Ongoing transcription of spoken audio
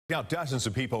Now, dozens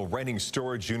of people renting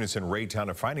storage units in Raytown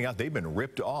are finding out they've been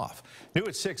ripped off. New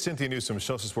at 6, Cynthia Newsom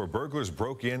shows us where burglars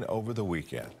broke in over the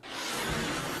weekend.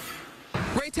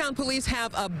 Raytown police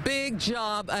have a big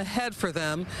job ahead for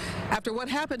them after what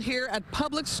happened here at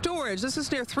Public Storage. This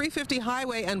is near 350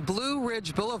 Highway and Blue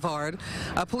Ridge Boulevard.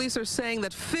 Police are saying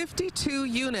that 52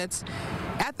 units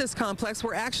at this complex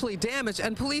were actually damaged,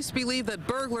 and police believe that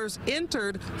burglars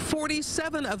entered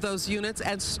 47 of those units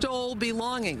and stole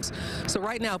belongings. So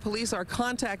right now, police are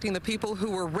contacting the people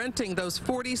who were renting those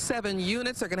 47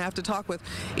 units. They're going to have to talk with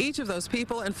each of those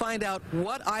people and find out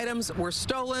what items were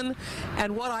stolen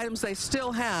and what items they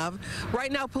still have.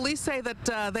 Right now, police say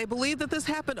that they believe that this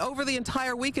happened over the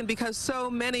entire weekend because so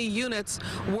many units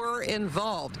were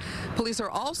involved. Police are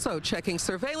also checking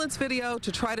surveillance video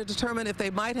to try to determine if they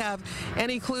might have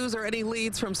any clues or any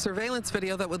leads from surveillance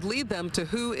video that would lead them to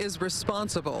who is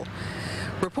responsible.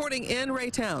 Reporting in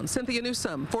Raytown, Cynthia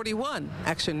Newsom, 41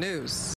 Action News.